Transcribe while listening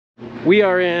We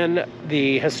are in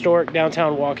the historic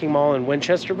downtown walking mall in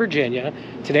Winchester, Virginia.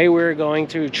 Today we're going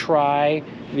to try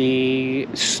the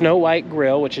Snow White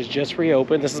Grill, which is just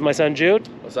reopened. This is my son Jude.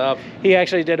 What's up? He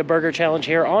actually did a burger challenge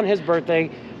here on his birthday.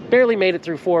 Barely made it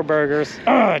through 4 burgers.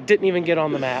 Didn't even get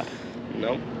on the map.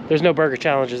 Nope. There's no burger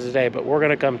challenges today, but we're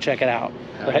gonna come check it out.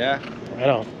 Hell yeah. Right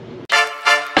on.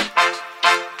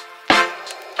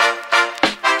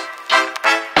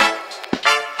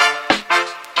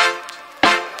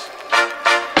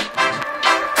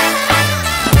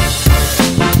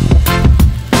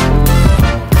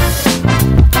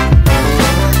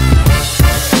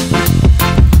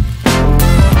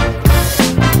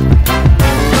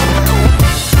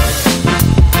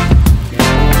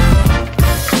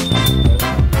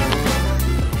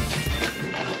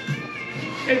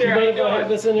 Hey there, how you doing?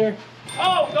 This in here?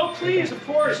 Oh, no, please, of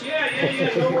course.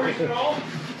 Yeah, no worries at all.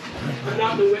 I'm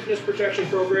not in the witness protection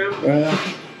program. I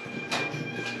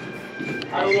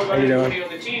don't know about anybody on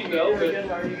the team, though,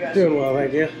 but... Doing well,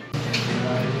 thank you.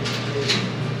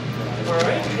 All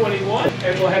right, 21,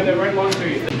 and we'll have that right along to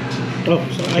you. Oh,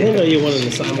 so I didn't know you wanted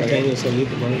to simultaneously eat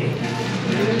the burger.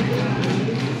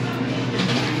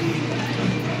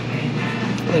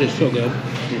 That is so good.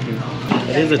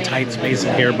 It is a tight space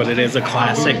in here, but it is a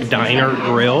classic diner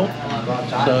grill.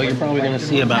 So you're probably going to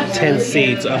see about 10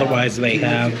 seats. Otherwise, they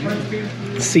have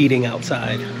seating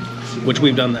outside, which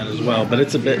we've done that as well. But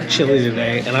it's a bit chilly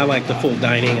today, and I like the full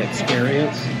dining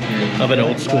experience of an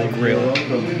old school grill.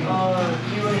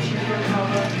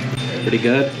 Pretty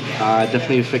good.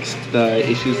 Definitely fixed the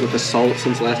issues with the salt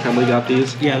since last time we got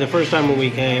these. Yeah, the first time when we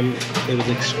came, it was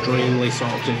extremely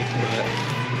salty.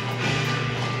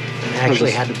 But I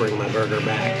actually had to bring my burger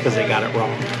back because they got it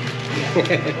wrong.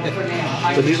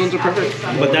 But these ones are perfect.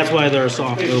 But that's why they're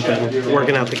soft open,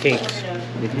 working out the kinks.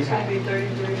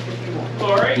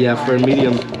 Yeah, for a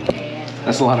medium,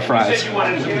 that's a lot of You fries. said you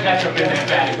wanted some ketchup in that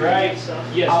bag, right?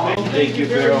 Yes, ma'am. Thank you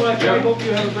very much. I hope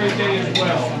you have a great day as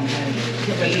well.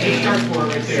 That's a good start for it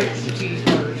right there.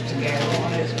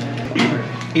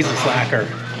 He's a slacker.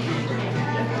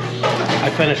 I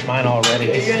finished mine already.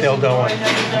 It's still going.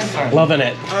 Loving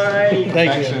it. All right.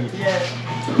 Thank you.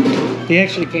 He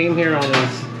actually came here on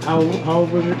his, how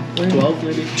old was it? 12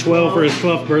 maybe? 12 for his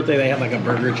 12th birthday. They had like a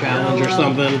burger challenge or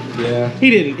something. Yeah.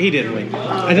 He didn't win.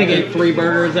 I think he ate 3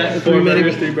 burgers. Four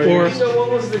burgers, 3 burgers. So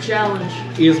what was the challenge?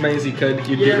 He as many as he could.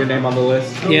 You'd get your name on the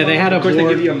list. Yeah, they had a Of course, they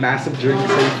board. give you a massive drink,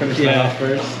 so you finish that off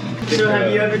first. So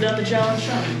have you ever done the challenge,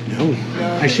 Sean? No,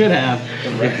 I should have.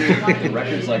 The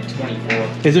record's like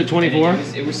 24. Is it 24?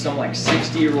 It was some like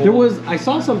 60-year-old. There was. I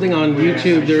saw something on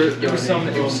YouTube. It was some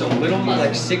little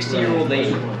like 60-year-old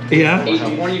lady. Yeah. Age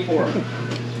 24.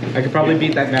 I could probably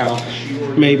beat that now.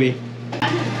 Maybe.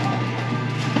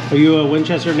 Are you a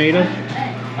Winchester native?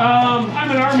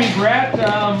 I'm an Army brat,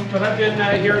 but I've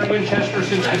been here in Winchester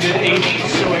since the mid-'80s,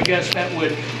 so I guess that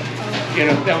would,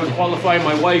 that would qualify.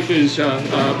 My wife is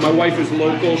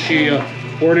local. She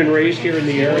born and raised here in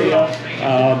the area.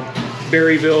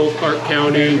 Berryville, Clark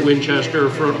County, Winchester,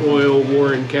 Front Royal,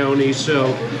 Warren County.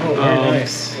 So,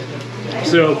 Nice.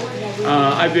 So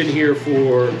I've been here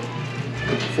for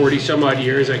 40 some odd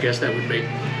years. I guess that would make.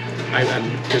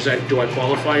 Do I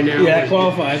qualify now? Yeah, it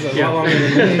qualifies. That's a lot longer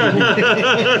than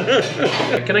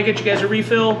me. Can I get you guys a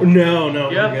refill? No.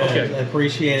 Yeah? we're good. Okay. I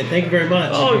appreciate it. Thank you very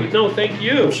much. Oh, no, thank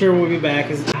you. I'm sure we'll be back.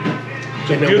 It's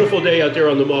a beautiful day out there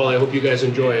on the mall. I hope you guys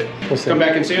enjoy it. We'll see. Come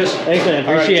back and see us. Thanks, man.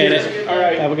 All right, Appreciate cheers. it. All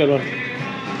right. Have a good one.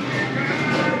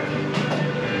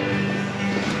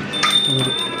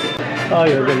 Oh,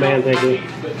 you're a good man. Thank you.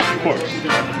 Of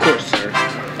course, sir.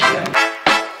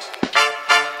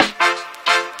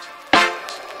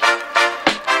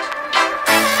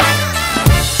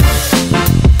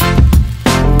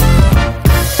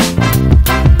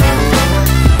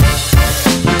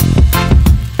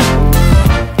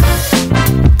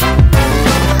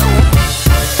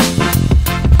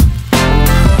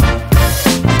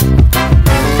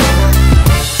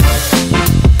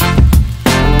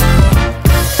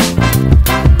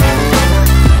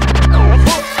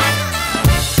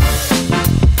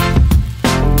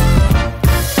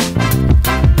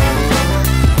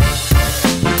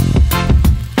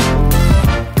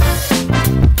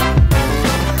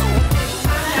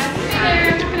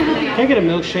 Can I get a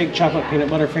milkshake chocolate peanut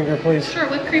butter finger, please? Sure,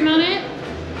 whipped cream on it.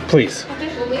 Please.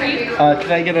 Cream.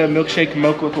 Can I get a milkshake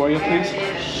mocha with Oreo, please?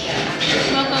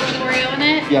 Mocha with Oreo in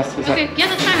it. Yes, is Okay, that... yeah,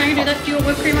 that's fine. I can do that. Do you want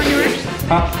whipped cream on yours?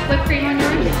 Huh? Whipped cream on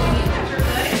yours?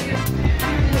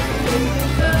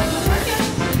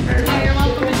 You're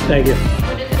welcome. Thank you.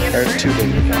 Or 2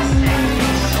 big.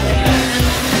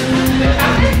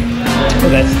 Oh,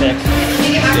 that's thick.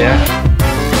 Yeah.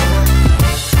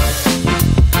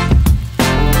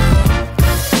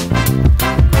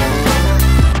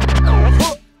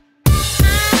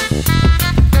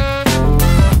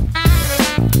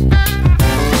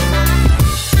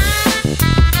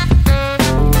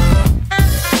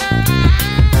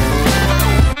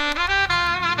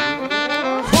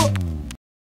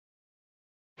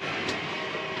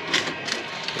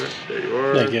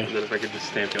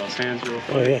 fans real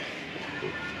quick. Oh yeah.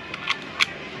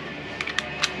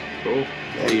 Cool.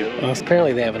 There you go. Well,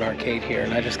 apparently they have an arcade here,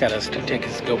 and I just got us 2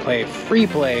 tickets to go play free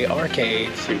play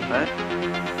arcades. Free play.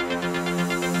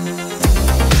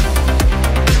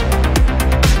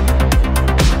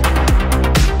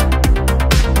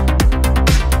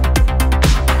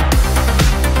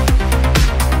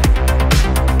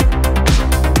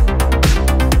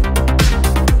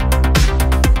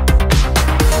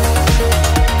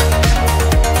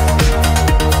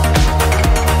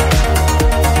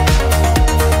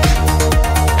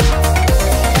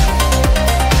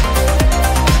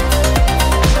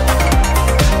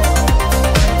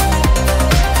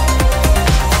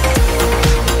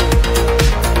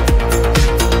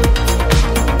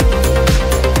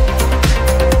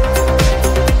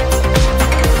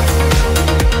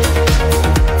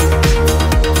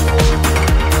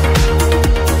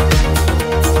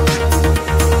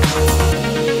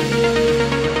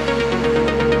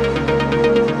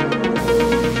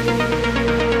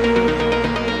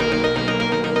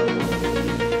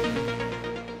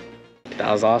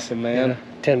 That was awesome, man.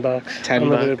 Yeah, $10. $10.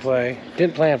 Unlimited play.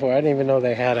 Didn't plan for it. I didn't even know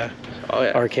they had a Oh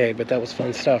yeah. arcade, but that was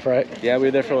fun stuff, right? Yeah, we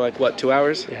were there for like what, 2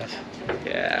 hours? Yes.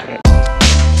 Yeah.